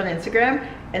a picture on Instagram,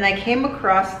 and I came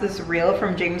across this reel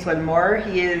from James Wedmore.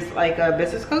 He is like a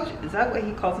business coach. Is that what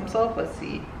he calls himself? Let's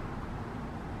see.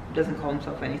 He doesn't call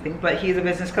himself anything, but he's a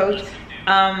business coach.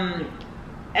 And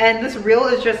this reel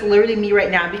is just literally me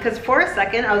right now, because for a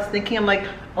second I was thinking, I'm like,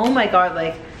 oh my god,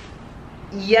 like,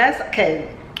 yes,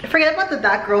 okay, forget about the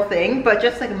that girl thing, but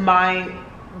just like my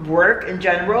work in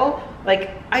general.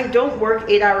 Like, I don't work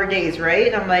 8-hour days, right?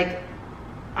 And I'm like,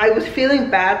 I was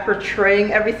feeling bad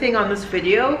portraying everything on this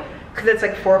video, because it's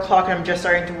like 4 o'clock and I'm just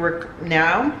starting to work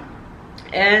now.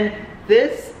 And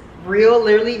this reel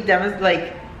literally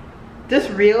like this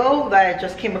reel that I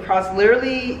just came across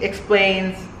literally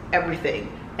explains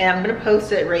everything. And I'm gonna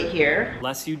post it right here. The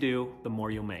less you do, the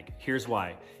more you'll make. Here's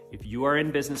why. If you are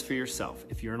in business for yourself,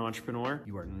 if you're an entrepreneur,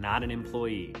 you are not an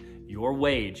employee. Your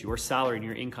wage, your salary, and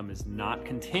your income is not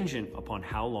contingent upon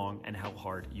how long and how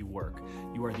hard you work.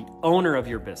 You are the owner of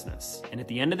your business. And at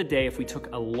the end of the day, if we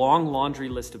took a long laundry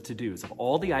list of to-dos of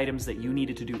all the items that you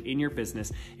needed to do in your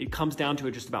business, it comes down to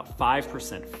just about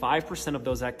 5%. 5% of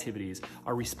those activities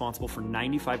are responsible for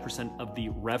 95% of the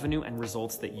revenue and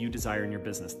results that you desire in your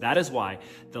business. That is why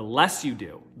the less you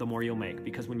do, the more you'll make.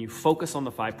 Because when you focus on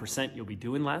the 5%, you'll be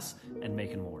doing less and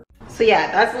making more. So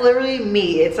yeah, that's literally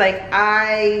me. It's like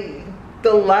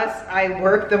the less I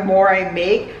work, the more I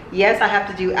make. Yes, I have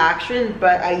to do action,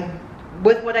 but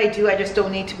with what I do, I just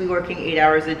don't need to be working 8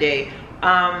 hours a day.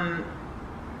 I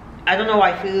don't know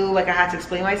why I feel like I have to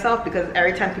explain myself, because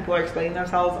every time people are explaining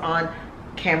themselves on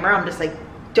camera, I'm just like,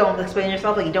 don't explain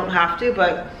yourself, like you don't have to,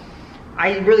 but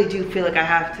I really do feel like I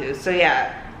have to. So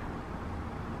yeah,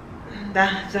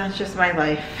 that's just my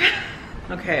life.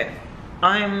 Okay,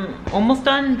 I'm almost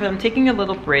done, but I'm taking a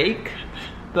little break.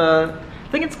 I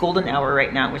think it's golden hour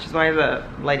right now, which is why the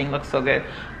lighting looks so good.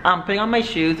 I'm putting on my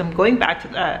shoes. I'm going back to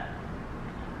that.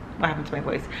 What happened to my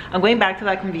voice? I'm going back to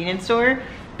that convenience store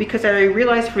because I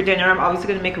realized for dinner I'm obviously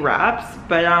gonna make wraps,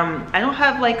 but I don't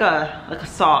have like a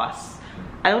sauce.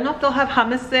 I don't know if they'll have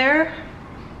hummus there.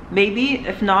 Maybe.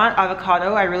 If not,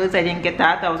 avocado. I realized I didn't get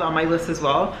that. That was on my list as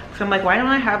well. So I'm like, why don't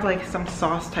I have like some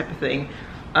sauce type of thing?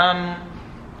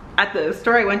 At the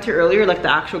store I went to earlier, like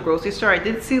the actual grocery store, I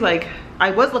did see like,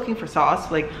 I was looking for sauce,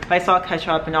 like I saw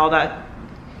ketchup and all that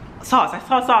sauce. I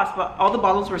saw sauce, but all the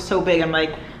bottles were so big. I'm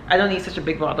like, I don't need such a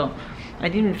big bottle. I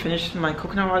didn't even finish my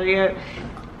coconut water yet.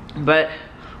 But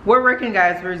we're working,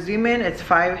 guys. We're zooming. It's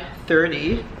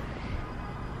 5:30.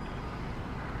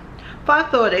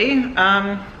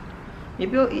 5:30.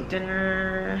 Maybe I'll eat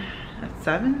dinner at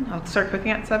 7. I'll start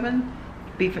cooking at 7.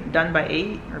 Be done by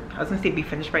 8, or I was gonna say be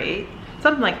finished by 8.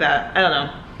 Something like that. I don't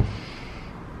know.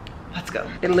 Let's go.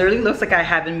 It literally looks like I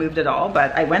haven't moved at all,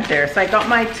 but I went there. So I got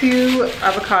my 2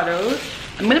 avocados.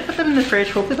 I'm gonna put them in the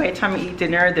fridge. Hopefully by the time I eat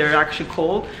dinner, they're actually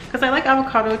cold, because I like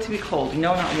avocado to be cold, you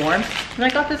know, not warm. And I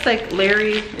got this like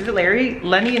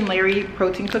Lenny and Larry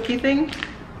protein cookie thing.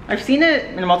 I've seen it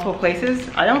in multiple places.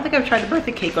 I don't think I've tried the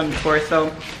birthday cake one before,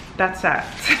 so that's that.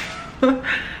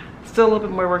 Still a little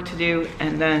bit more work to do,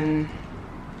 and then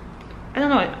I don't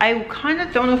know. I kind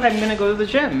of don't know if I'm gonna go to the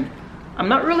gym. I'm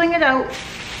not ruling it out,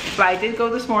 but I did go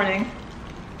this morning.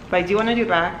 But I do want to do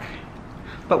back,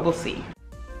 but we'll see.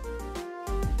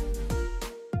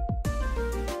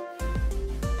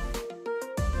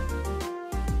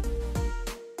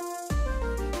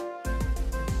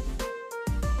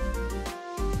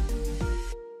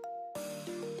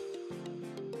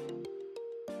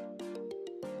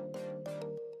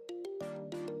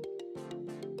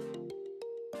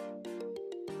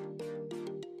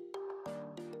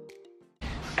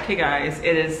 Okay guys,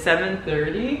 it is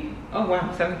 7:30. Oh wow,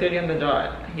 7:30 on the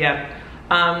dot. Yeah.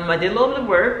 I did a little bit of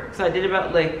work. So I did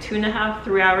about like 2.5,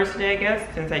 3 hours today, I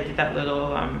guess, since I did that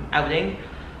little outing.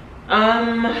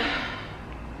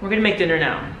 We're gonna make dinner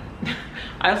now.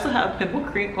 I also have pimple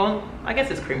cream, well, I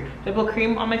guess it's cream. Pimple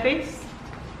cream on my face.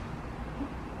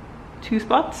 2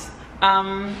 spots.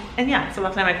 And yeah, so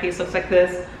that's why my face looks like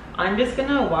this. I'm just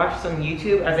gonna watch some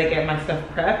YouTube as I get my stuff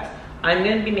prepped. I'm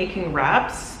gonna be making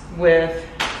wraps with,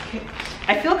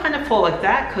 I feel kind of full. Like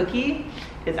that cookie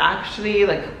is actually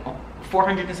like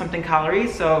 400 and something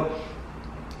calories, so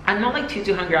I'm not like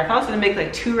too hungry. I thought I was gonna make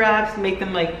like 2 wraps, make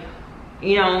them like,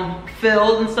 you know,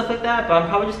 filled and stuff like that, but I'm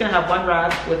probably just gonna have 1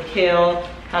 wrap with kale,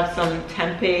 have some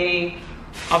tempeh,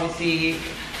 obviously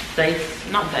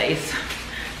not dice,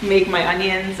 make my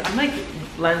onions. I'm like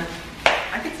blend,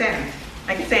 I could sand.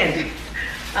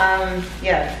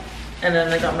 Yeah, and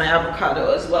then I got my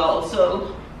avocado as well,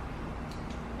 so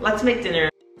let's make dinner.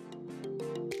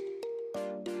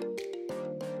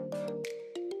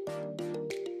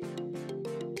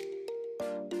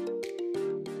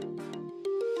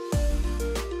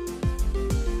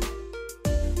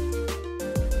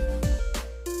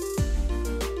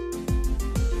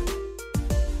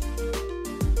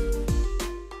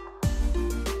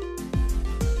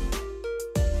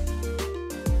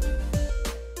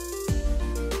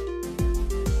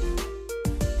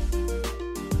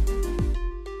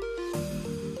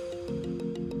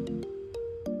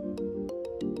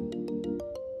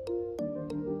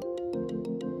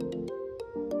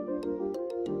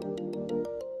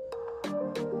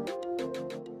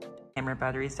 Camera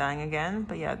battery's dying again,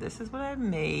 but yeah, this is what I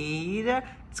made.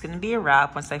 It's gonna be a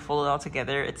wrap once I fold it all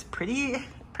together. It's pretty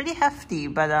pretty hefty,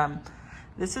 but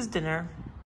this is dinner.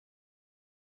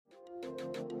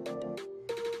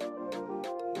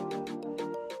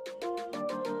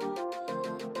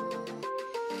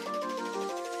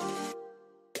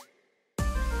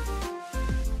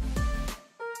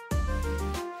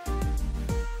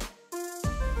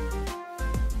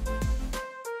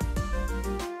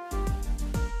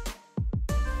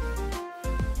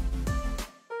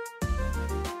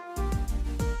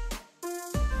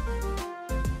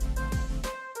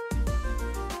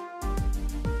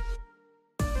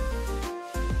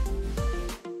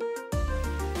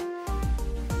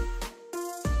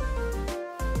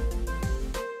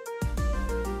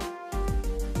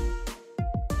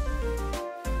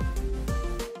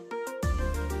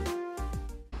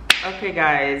 Okay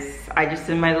guys, I just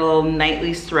did my little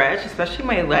nightly stretch, especially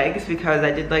my legs, because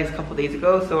I did legs a couple days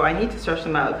ago, so I need to stretch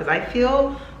them out because I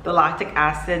feel the lactic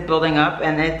acid building up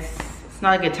and it's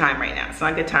not a good time right now. It's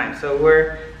not a good time. So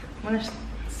I'm gonna just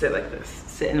sit like this,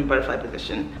 sit in a butterfly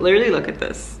position. Literally look at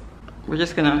this. We're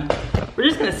just gonna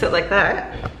sit like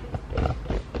that.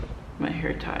 My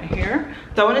hair tie here.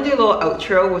 So I want to do a little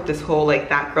outro with this whole like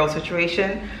that girl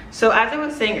situation. So as I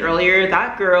was saying earlier,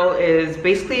 that girl is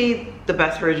basically the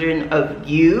best version of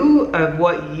you, of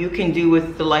what you can do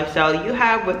with the lifestyle you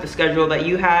have, with the schedule that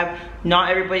you have.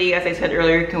 Not everybody, as I said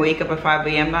earlier, can wake up at 5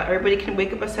 a.m. Not everybody can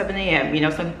wake up at 7 a.m. You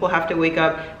know, some people have to wake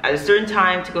up at a certain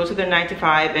time to go to their 9 to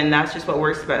 5, and that's just what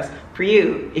works best for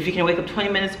you. If you can wake up 20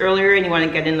 minutes earlier and you want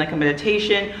to get in like a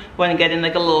meditation, want to get in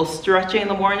like a little stretching in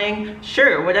the morning,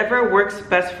 sure, whatever works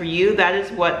best for you, that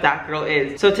is what that girl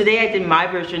is. So today I did my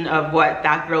version of what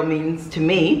that girl means to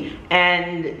me,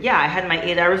 and yeah, I had my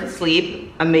 8 hours of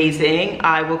sleep, amazing.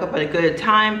 I woke up at a good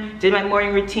time, did my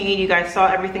morning routine. You guys saw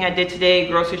everything I did today,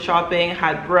 grocery shopping,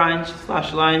 had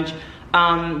brunch / lunch.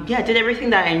 Yeah, did everything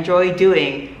that I enjoy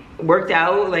doing. Worked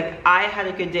out, like I had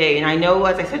a good day. And I know,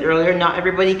 as I said earlier, not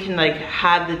everybody can like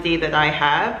have the day that I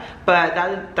have, but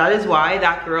that is why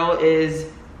that girl is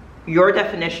your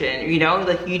definition. You know,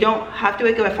 like you don't have to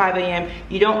wake up at 5 a.m.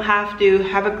 You don't have to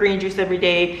have a green juice every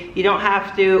day. You don't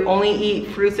have to only eat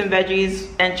fruits and veggies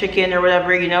and chicken or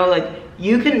whatever, you know, like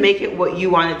you can make it what you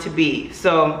want it to be.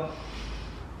 So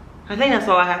I think that's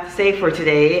all I have to say for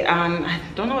today. I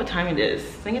don't know what time it is.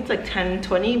 I think it's like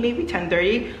 10:20, maybe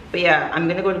 10:30. But yeah, I'm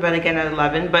gonna go to bed again at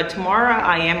 11. But tomorrow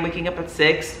I am waking up at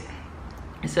 6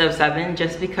 instead of 7,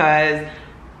 just because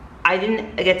I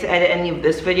didn't get to edit any of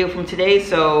this video from today.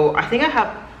 So I think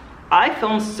I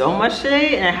filmed so much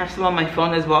today, and I have some on my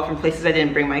phone as well from places I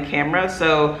didn't bring my camera.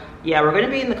 So yeah, we're gonna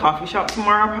be in the coffee shop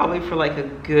tomorrow, probably for like a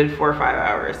good 4 or 5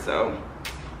 hours. So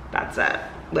that's that.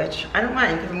 Which I don't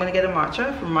mind, because I'm gonna get a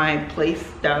matcha from my place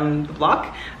down the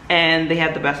block, and they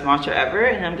have the best matcha ever,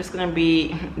 and I'm just gonna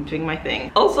be doing my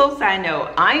thing. Also, side note,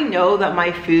 I know that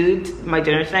my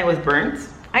dinner tonight was burnt.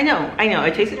 I know,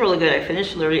 it tasted really good. I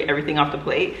finished literally everything off the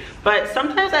plate, but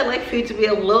sometimes I like food to be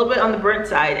a little bit on the burnt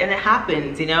side, and it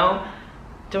happens, you know?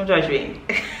 Don't judge me.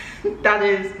 That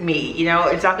is me, you know?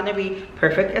 It's not gonna be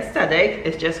perfect aesthetic,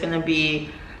 it's just gonna be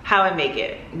how I make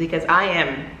it, because I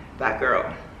am that girl.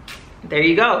 There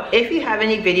you go. If you have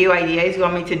any video ideas you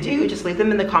want me to do, just leave them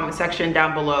in the comment section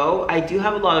down below. I do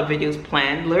have a lot of videos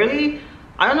planned. Literally,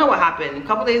 I don't know what happened. A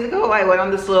couple days ago, I went on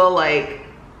this little like,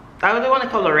 I don't want to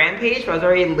call it a rampage, but I was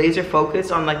already laser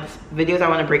focused on like videos I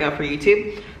want to bring up for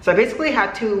YouTube. So I basically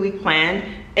had 2 weeks planned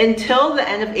until the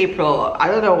end of April. I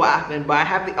don't know what happened, but I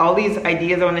have all these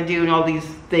ideas I want to do and all these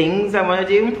things I want to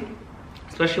do,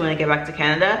 especially when I get back to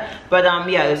Canada. But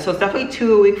yeah, so it's definitely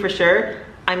 2 a week for sure.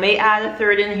 I may add a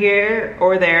third in here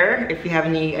or there if you have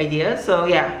any ideas. So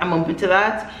yeah, I'm open to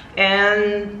that.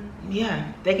 And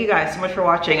yeah, thank you guys so much for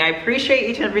watching. I appreciate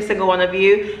each and every single one of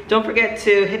you. Don't forget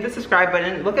to hit the subscribe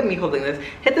button. Look at me holding this.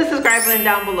 Hit the subscribe button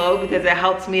down below because it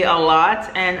helps me a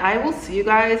lot. And I will see you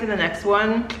guys in the next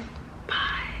one.